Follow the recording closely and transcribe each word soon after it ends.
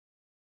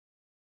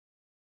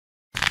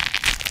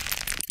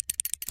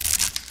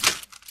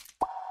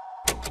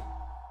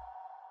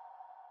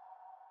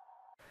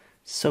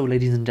So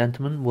ladies and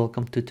gentlemen,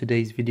 welcome to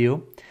today's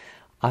video.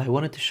 I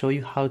wanted to show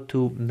you how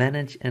to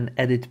manage and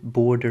edit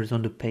borders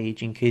on the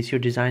page in case you're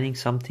designing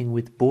something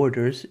with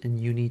borders and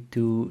you need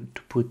to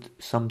put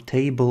some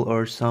table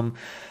or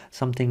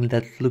something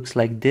that looks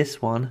like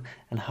this one,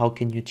 and how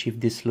can you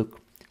achieve this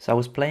look. So I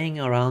was playing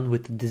around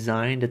with the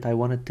design that I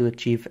wanted to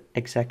achieve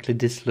exactly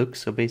this look.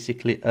 So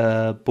basically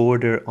a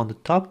border on the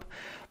top,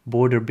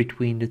 border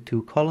between the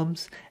two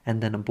columns,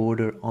 and then a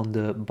border on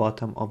the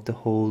bottom of the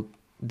whole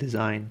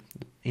design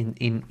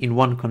in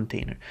one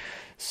container.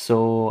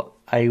 So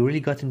I really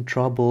got in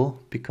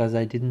trouble because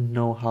I didn't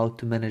know how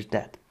to manage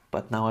that,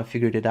 but now I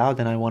figured it out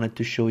and I wanted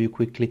to show you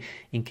quickly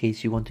in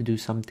case you want to do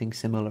something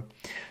similar.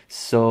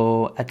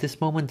 So at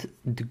this moment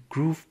the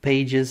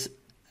GroovePages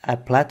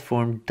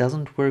platform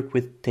doesn't work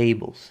with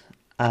tables.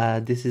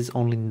 This is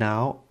only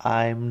now.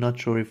 I'm not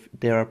sure if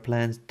there are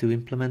plans to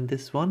implement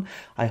this one.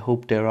 I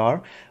hope there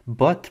are,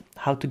 but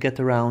how to get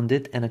around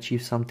it and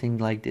achieve something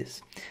like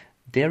this.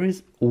 There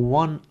is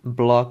one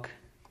block,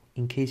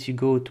 in case you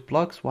go to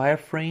blocks,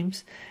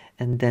 wireframes,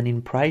 and then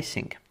in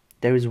pricing,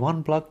 there is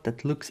one block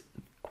that looks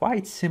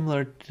quite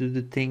similar to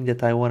the thing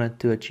that I wanted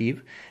to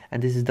achieve.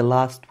 And this is the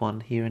last one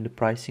here in the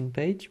pricing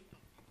page.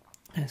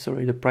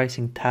 Sorry, the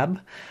pricing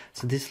tab.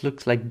 So this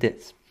looks like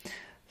this.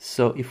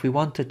 So if we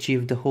want to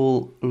achieve the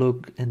whole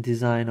look and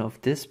design of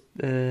this,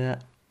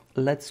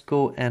 let's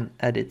go and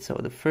edit. So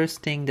the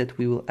first thing that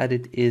we will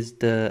edit is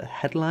the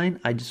headline.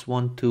 I just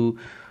want to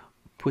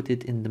put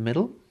it in the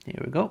middle.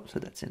 Here we go. So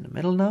that's in the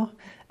middle now.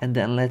 And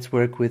then let's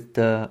work with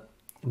the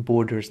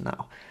borders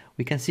now.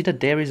 We can see that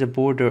there is a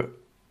border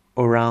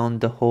around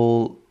the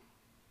whole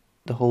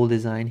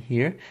design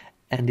here,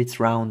 and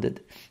it's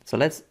rounded. So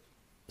let's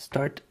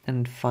start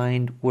and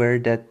find where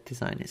that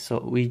design is. So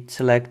we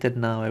selected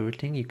now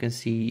everything. You can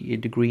see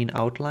the green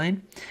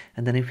outline.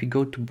 And then if we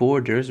go to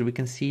borders, we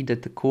can see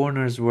that the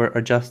corners were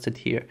adjusted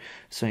here.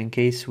 So in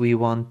case we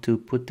want to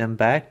put them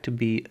back to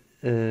be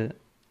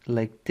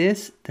like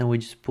this, then we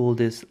just pull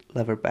this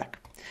lever back.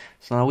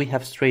 So now we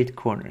have straight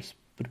corners,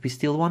 but we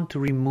still want to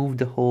remove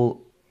the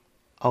whole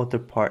outer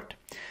part.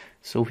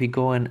 So if we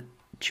go and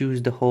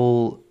choose the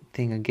whole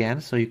thing again,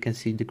 so you can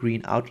see the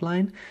green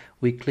outline,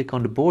 we click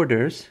on the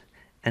borders,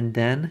 and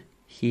then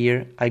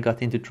here I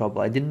got into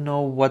trouble. I didn't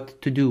know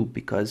what to do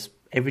because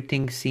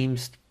everything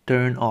seems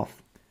turned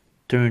off,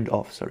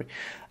 sorry.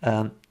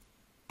 So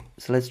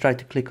let's try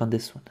to click on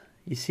this one.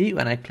 You see,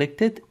 when I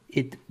clicked it,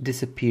 it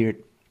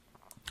disappeared.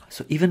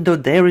 So even though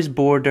there is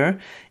border,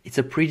 it's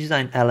a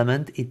pre-designed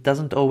element. It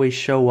doesn't always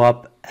show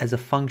up as a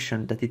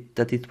function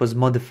that it was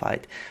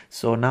modified.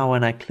 So now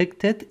when I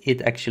clicked it,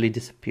 it actually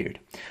disappeared.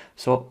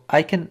 So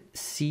I can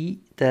see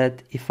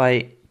that if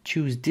I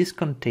choose this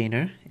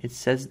container, it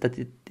says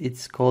that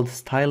it's called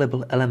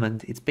stylable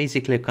element. It's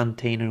basically a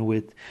container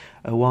with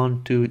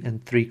 1, 2,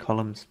 and 3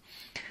 columns.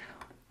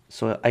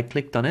 So I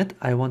clicked on it.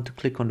 I want to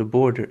click on the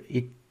border.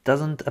 It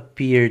doesn't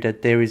appear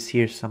that there is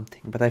here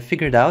something, but I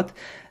figured out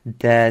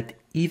that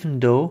even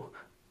though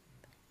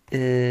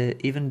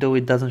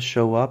it doesn't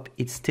show up,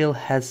 it still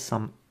has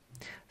some.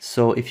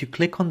 So if you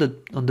click on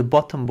the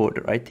bottom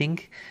border, I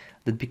think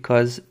that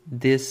because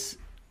this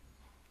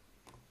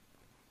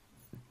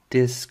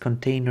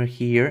container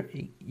here,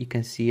 you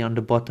can see on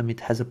the bottom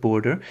it has a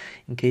border.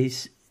 In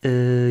case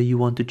you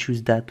want to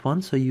choose that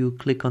one, so you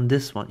click on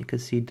this one, you can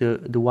see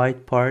the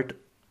white part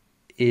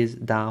is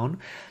down.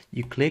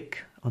 You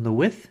click on the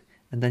width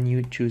and then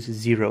you choose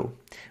 0.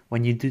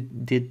 When you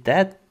did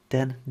that,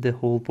 then the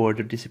whole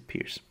border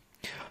disappears.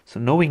 So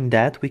knowing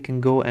that, we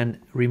can go and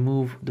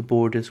remove the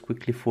borders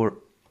quickly for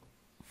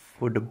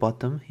the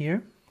bottom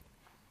here.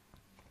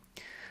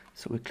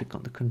 So we click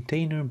on the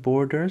container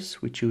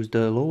borders, we choose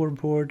the lower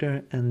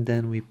border, and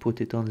then we put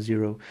it on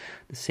 0.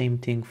 The same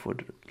thing for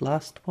the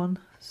last one.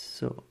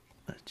 So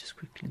let's just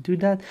quickly do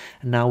that.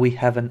 And now we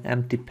have an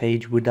empty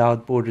page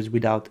without borders,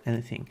 without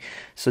anything.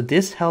 So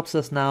this helps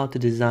us now to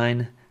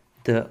design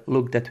the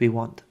look that we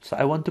want. So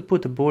I want to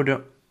put a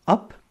border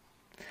up.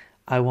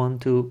 I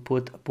want to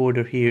put a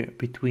border here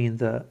between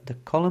the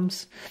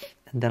columns,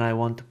 and then I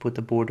want to put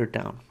a border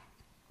down.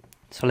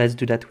 So let's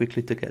do that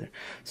quickly together.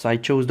 So I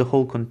chose the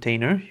whole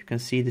container. You can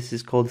see this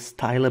is called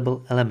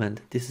stylable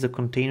element. This is a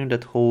container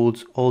that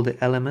holds all the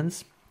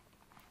elements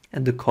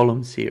and the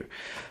columns here.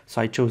 So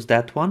I chose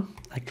that one.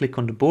 I click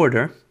on the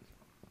border.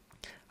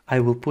 I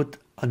will put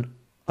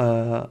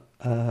a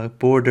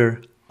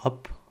border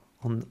up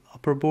on the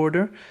upper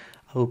border.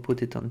 I will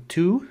put it on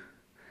 2.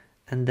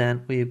 And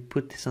then we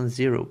put this on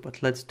 0,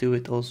 but let's do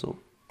it also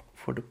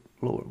for the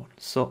lower one.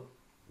 So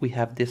we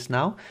have this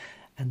now.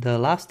 And the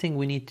last thing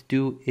we need to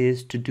do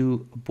is to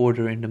do a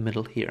border in the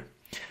middle here.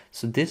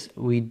 So this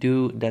we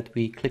do that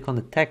we click on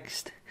the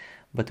text,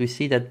 but we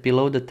see that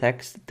below the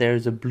text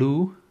there's a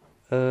blue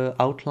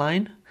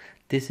outline.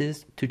 This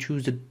is to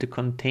choose the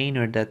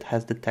container that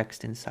has the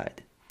text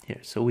inside here.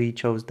 So we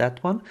chose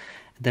that one.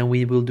 Then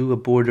we will do a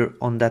border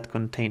on that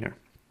container.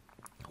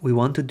 We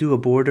want to do a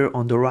border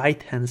on the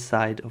right hand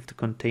side of the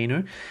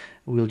container.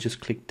 We'll just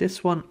click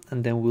this one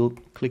and then we'll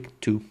click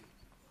 2.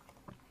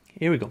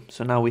 Here we go.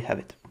 So now we have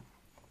it.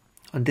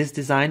 On this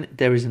design,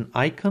 there is an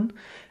icon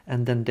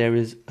and then there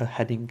is a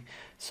heading.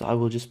 So I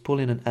will just pull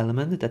in an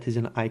element that is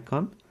an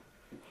icon.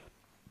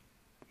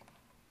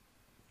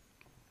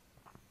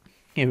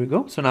 Here we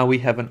go. So now we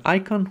have an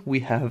icon,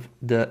 we have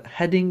the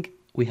heading,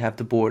 we have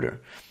the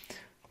border.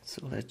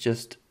 So let's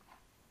just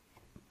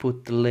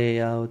put the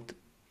layout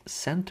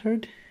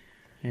centered.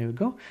 Here we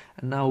go.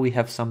 And now we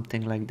have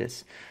something like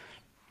this.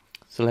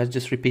 So let's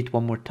just repeat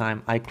one more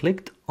time. I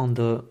clicked on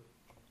the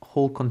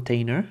whole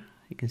container.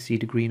 You can see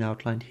the green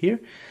outline here.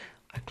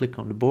 I click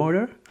on the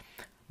border.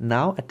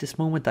 Now at this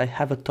moment I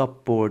have a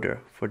top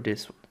border for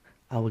this one.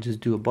 I will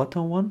just do a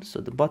bottom one.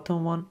 So the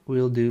bottom one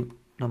will do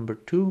number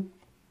 2.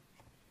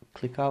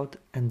 Click out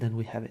and then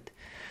we have it.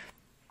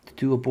 To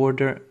do a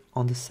border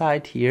on the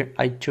side here,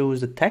 I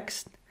chose the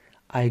text.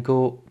 I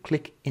go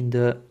click in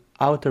the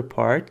outer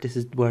part. This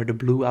is where the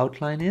blue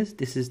outline is.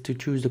 This is to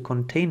choose the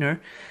container,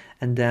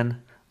 and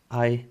then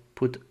I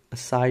put a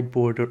side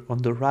border on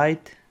the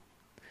right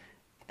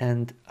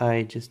and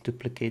I just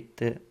duplicate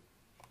the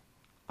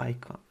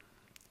icon.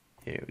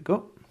 Here we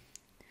go.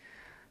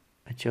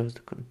 I chose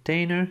the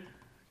container,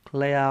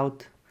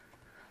 layout,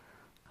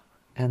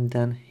 and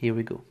then here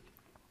we go.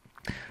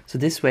 So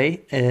this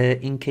way,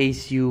 in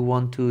case you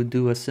want to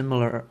do a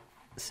similar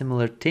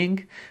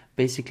thing,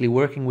 basically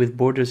working with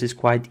borders is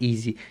quite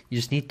easy. You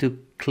just need to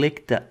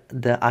click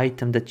the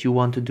item that you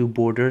want to do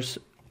borders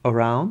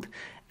around,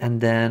 and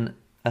then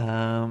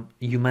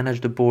you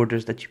manage the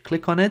borders that you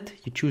click on it.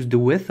 You choose the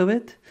width of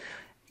it.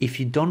 If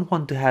you don't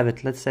want to have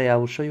it, let's say I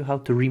will show you how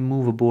to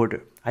remove a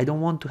border. I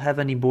don't want to have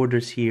any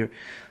borders here.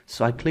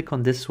 So I click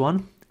on this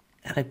one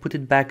and I put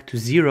it back to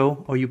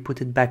 0, or you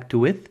put it back to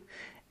width.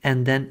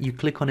 And then you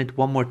click on it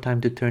one more time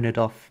to turn it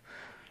off.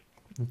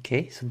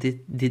 Okay, so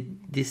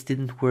this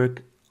didn't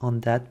work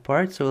on that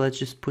part, so let's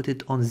just put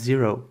it on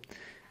 0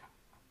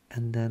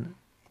 and then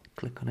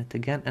click on it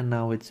again, and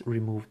now it's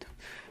removed.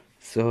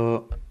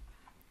 So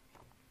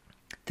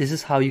this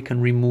is how you can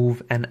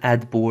remove and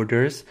add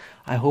borders.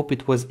 I hope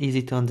it was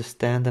easy to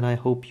understand, and I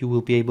hope you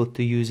will be able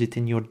to use it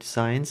in your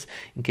designs.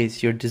 In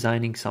case you're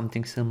designing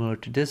something similar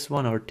to this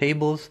one or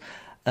tables,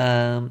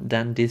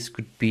 then this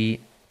could be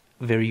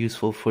very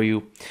useful for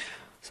you.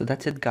 So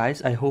that's it,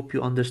 guys. I hope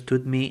you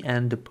understood me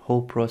and the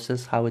whole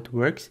process, how it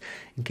works.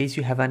 In case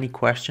you have any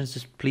questions,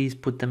 just please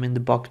put them in the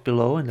box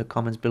below, in the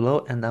comments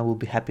below, and I will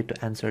be happy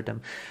to answer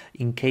them.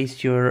 In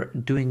case you're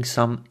doing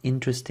some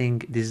interesting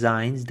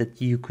designs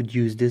that you could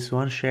use this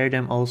one, share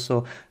them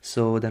also,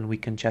 so then we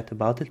can chat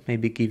about it,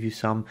 maybe give you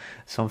some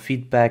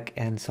feedback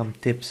and some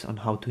tips on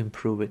how to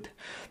improve it.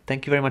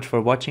 Thank you very much for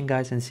watching,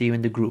 guys, and see you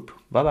in the group.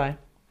 Bye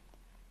bye.